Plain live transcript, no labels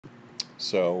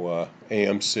So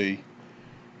AMC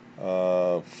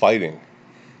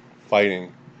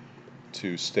fighting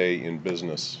to stay in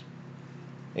business.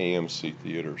 AMC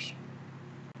theaters.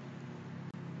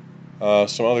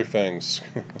 Some other things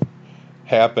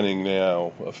happening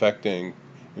now, affecting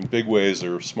in big ways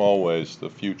or small ways the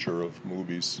future of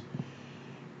movies.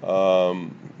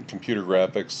 Computer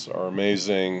graphics are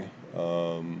amazing.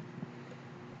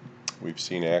 We've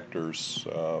seen actors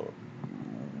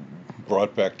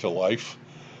brought back to life,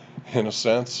 in a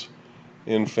sense,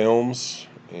 in films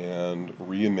and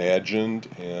reimagined,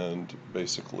 and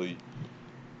basically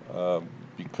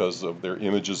because of their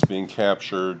images being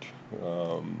captured,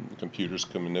 computers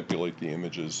can manipulate the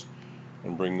images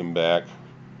and bring them back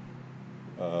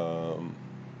to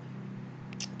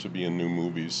be in new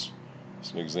movies.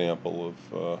 It's an example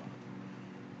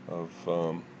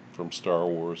from Star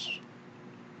Wars.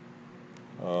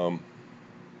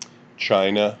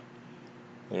 China,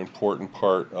 an important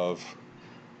part of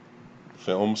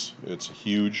films. It's a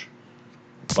huge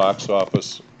box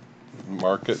office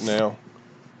market now.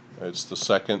 It's the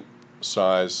second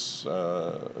size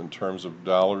in terms of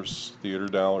dollars, theater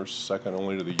dollars, second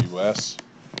only to the U.S.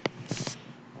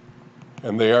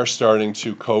 And they are starting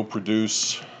to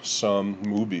co-produce some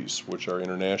movies, which are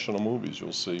international movies.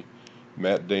 You'll see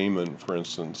Matt Damon, for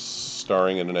instance,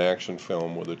 starring in an action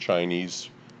film with a Chinese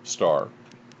star.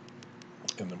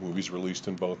 And the movie's released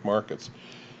in both markets.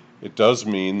 It does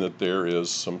mean that there is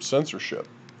some censorship.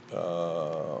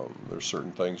 There's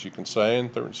certain things you can say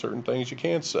and there are certain things you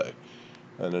can't say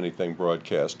on anything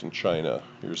broadcast in China.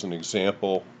 Here's an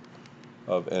example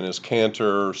of Enes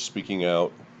Kanter speaking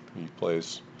out. He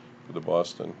plays for the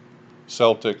Boston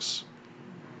Celtics.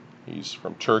 He's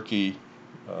from Turkey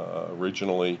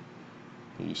originally.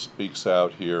 He speaks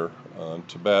out here on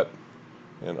Tibet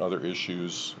and other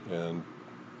issues, and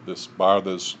this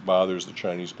bothers the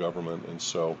Chinese government, and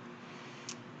so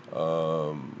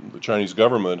the Chinese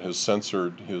government has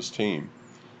censored his team,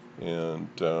 and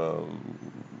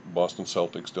Boston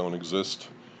Celtics don't exist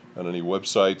on any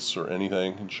websites or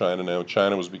anything in China now.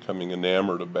 China was becoming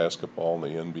enamored of basketball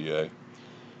and the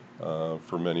NBA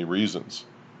for many reasons,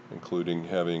 including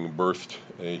having birthed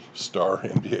a star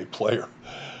NBA player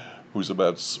who's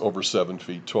about over 7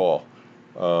 feet tall.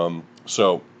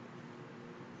 So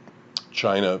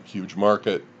China, huge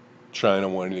market. China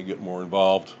wanting to get more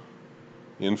involved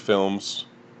in films,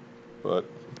 but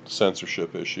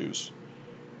censorship issues.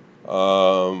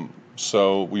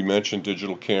 So we mentioned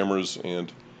digital cameras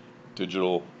and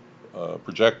digital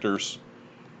projectors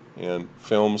and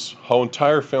films. Whole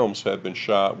entire films have been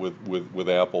shot with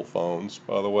Apple phones,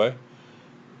 by the way,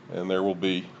 and there will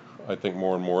be, I think,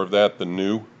 more and more of that. The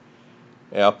new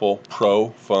Apple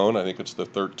Pro phone, I think it's the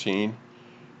 13,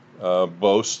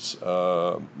 boasts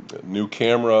a new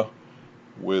camera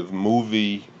with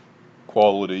movie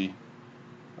quality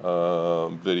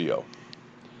video.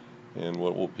 And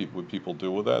what will people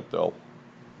do with that? They'll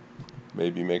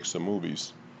maybe make some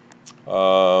movies.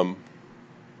 Along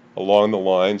the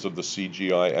lines of the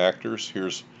CGI actors,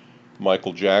 here's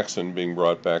Michael Jackson being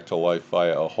brought back to life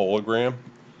via a hologram.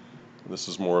 This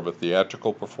is more of a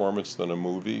theatrical performance than a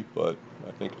movie, but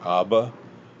I think ABBA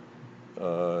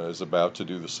is about to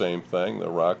do the same thing. The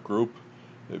rock group,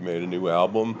 they've made a new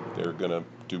album. They're going to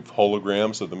do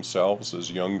holograms of themselves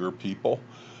as younger people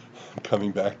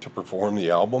coming back to perform the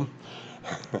album.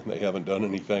 They haven't done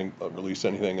anything, released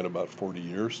anything in about 40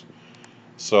 years.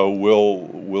 So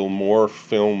will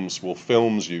films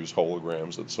use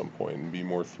holograms at some point and be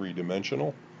more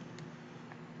three-dimensional?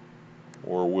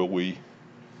 Or will we,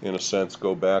 in a sense,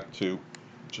 go back to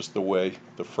just the way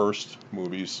the first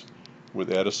movies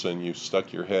with Edison, you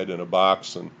stuck your head in a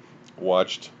box and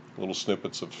watched little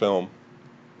snippets of film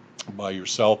by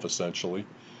yourself, essentially?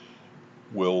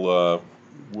 Will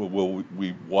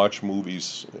we watch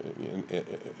movies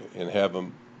and have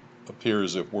them appear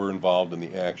as if we're involved in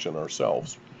the action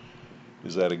ourselves?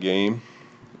 Is that a game?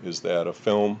 Is that a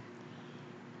film?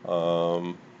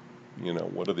 What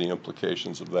are the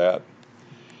implications of that?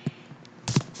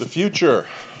 The future.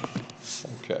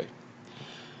 Okay.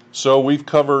 So we've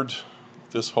covered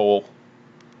this whole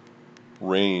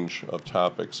range of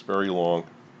topics, very long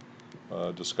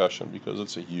discussion because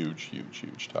it's a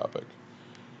huge topic.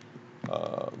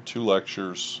 2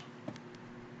 lectures.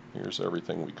 Here's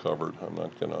everything we covered. I'm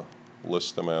not going to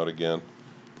list them out again,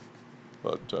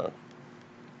 but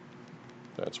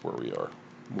that's where we are.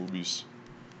 Movies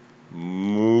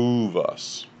move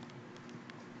us.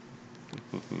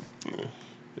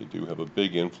 They do have a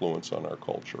big influence on our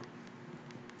culture.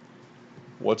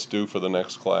 What's due for the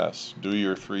next class? Do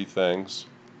your 3 things.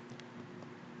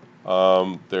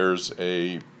 There's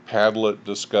a Padlet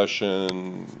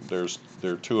discussion, there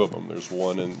are two of them. There's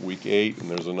one in week 8 and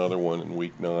there's another one in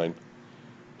week 9.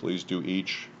 Please do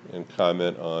each and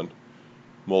comment on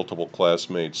multiple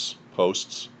classmates'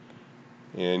 posts.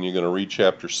 And you're going to read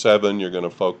chapter 7. You're going to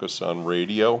focus on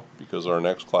radio because our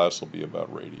next class will be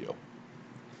about radio.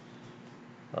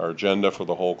 Our agenda for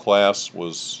the whole class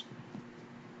was,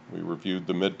 we reviewed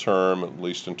the midterm, at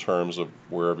least in terms of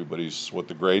where what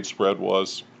the grade spread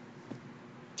was.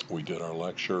 We did our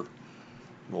lecture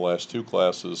in the last 2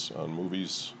 classes on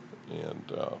movies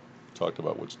and talked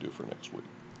about what's due for next week.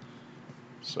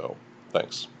 So,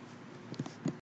 thanks.